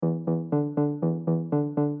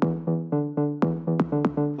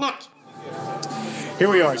Here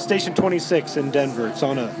we are, Station 26 in Denver. It's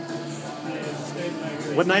on a...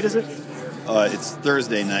 What night is it? It's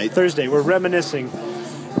Thursday night. Thursday. We're reminiscing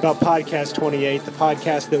about Podcast 28, the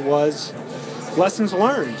podcast that was Lessons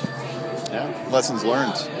Learned. Yeah, lessons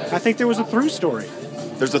learned. I think there was a through story.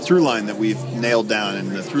 There's a through line that we've nailed down, and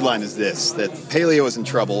the through line is this, that paleo is in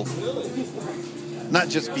trouble, not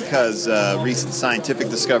just because recent scientific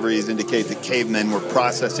discoveries indicate that cavemen were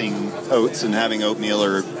processing oats and having oatmeal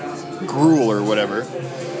or gruel or whatever,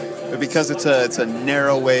 but because it's a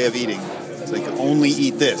narrow way of eating. It's like, only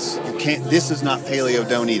eat this. You can't. This is not paleo,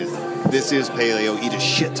 don't eat it. This is paleo, eat a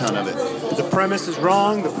shit ton of it. The premise is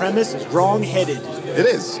wrong. The premise is wrong-headed. It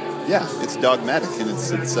is. Yeah, it's dogmatic, and it's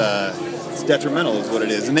detrimental is what it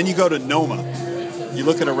is. And then you go to Noma. You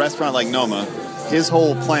look at a restaurant like Noma, his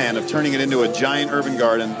whole plan of turning it into a giant urban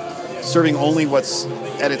garden, serving only what's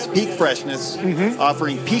at its peak freshness,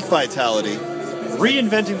 offering peak vitality.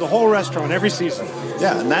 Reinventing the whole restaurant every season.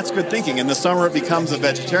 Yeah, and that's good thinking. In the summer, it becomes a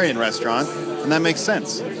vegetarian restaurant, and that makes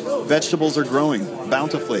sense. Vegetables are growing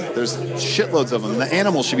bountifully. There's shitloads of them. The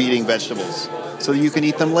animals should be eating vegetables so that you can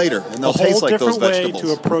eat them later, and they'll taste like those vegetables. A whole different way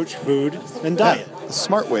to approach food and diet. Yeah, a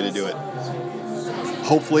smart way to do it.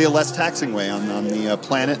 Hopefully a less taxing way on the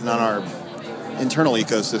planet and on our internal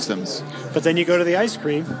ecosystems. But then you go to the ice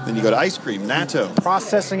cream. Then you go to ice cream, natto.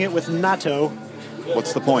 Processing it with natto.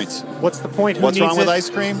 What's the point? What's the point? What's wrong with ice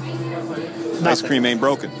cream? Nothing. Ice cream ain't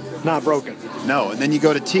broken. Not broken. No, and then you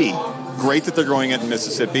go to tea. Great that they're growing it in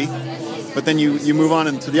Mississippi. But then you move on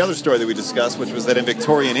into the other story that we discussed, which was that in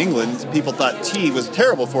Victorian England, people thought tea was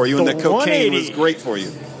terrible for you and that cocaine was great for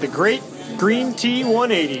you. The great green tea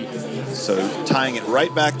 180. So tying it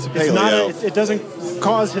right back to paleo. It doesn't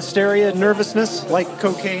cause hysteria, nervousness like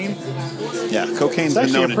cocaine. Yeah, cocaine's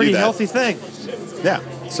been known to do that. It's actually a pretty healthy thing. Yeah,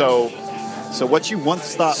 so what you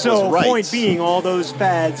once thought was right. So point being, all those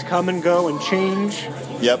fads come and go and change.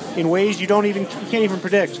 Yep. In ways you can't even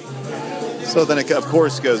predict. So then it, of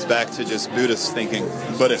course, goes back to just Buddhist thinking,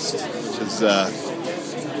 Buddhist, which is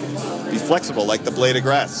be flexible like the blade of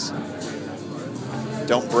grass.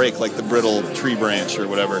 Don't break like the brittle tree branch or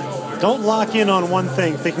whatever. Don't lock in on one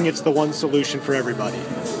thing thinking it's the one solution for everybody.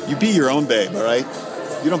 You be your own babe, all right?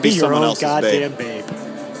 You don't be someone else's babe. Be your own goddamn babe.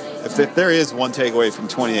 If there is one takeaway from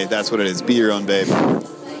 28, that's what it is. Be your own babe.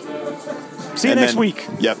 See you next week.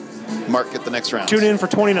 Yep. Mark at the next round. Tune in for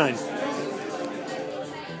 29.